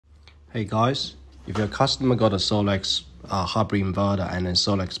Hey guys, if your customer got a Solax hybrid inverter and a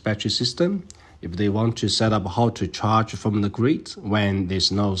Solax battery system, if they want to set up how to charge from the grid when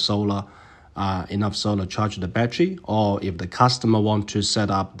there's no solar, enough solar charge the battery, or if the customer want to set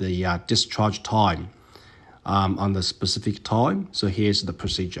up the discharge time on the specific time, so here's the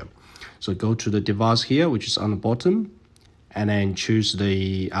procedure. So go to the device here, which is on the bottom, and then choose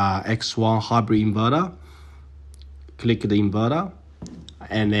the X1 hybrid inverter, click the inverter,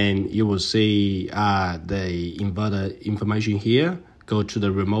 and then you will see the inverter information here. Go to the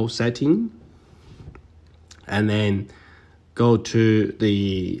remote setting, and then go to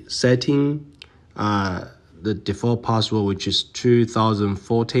the setting, the default password, which is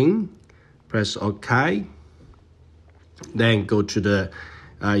 2014. Press OK. Then go to the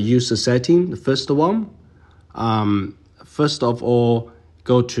user setting, the first one. First of all,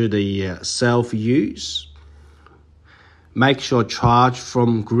 go to the self-use. Make sure charge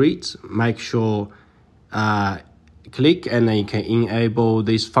from grid. Make sure click, and then you can enable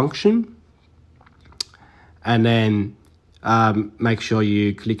this function. And then make sure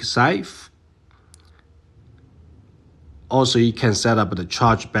you click save. Also, you can set up the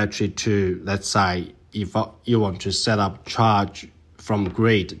charge battery to, let's say, if you want to set up charge from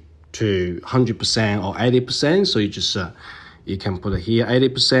grid to 100% or 80%. So you just you can put it here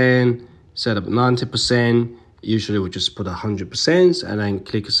 80%, set up 90%. Usually we just put 100% and then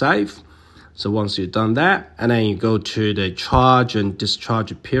click save. So once you've done that, and then you go to the charge and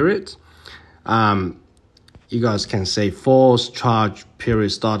discharge period. You guys can say force charge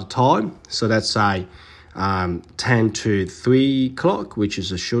period start time. So that's say 10 to 3 o'clock, which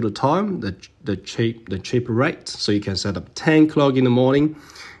is a shorter time, the cheaper rate. So you can set up 10 o'clock in the morning,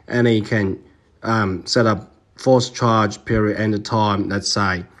 and then you can set up force charge period end time, let's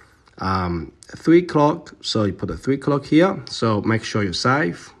say 3 o'clock. So you put a 3 o'clock here. So make sure you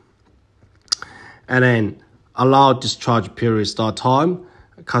save, and then allow discharge period start time.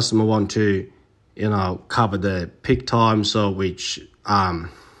 Customer want to, cover the peak time, so which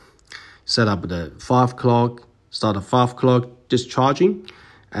set up the 5 o'clock, start at 5 o'clock discharging,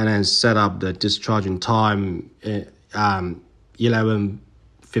 and then set up the discharging time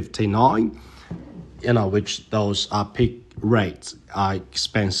 11:59. Which those are peak rates are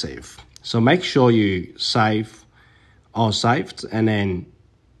expensive. So make sure you save, all saved, and then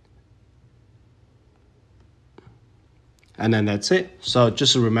that's it. So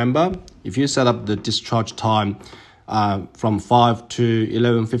just remember, if you set up the discharge time from 5 to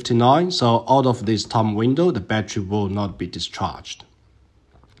 11:59, so out of this time window, the battery will not be discharged.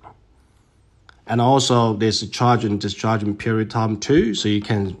 And also there's a charge and discharging period time too. So you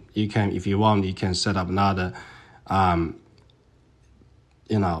can if you want, you can set up another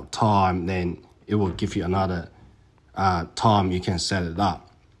time, then it will give you another time you can set it up.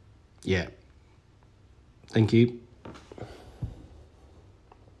 Yeah. Thank you.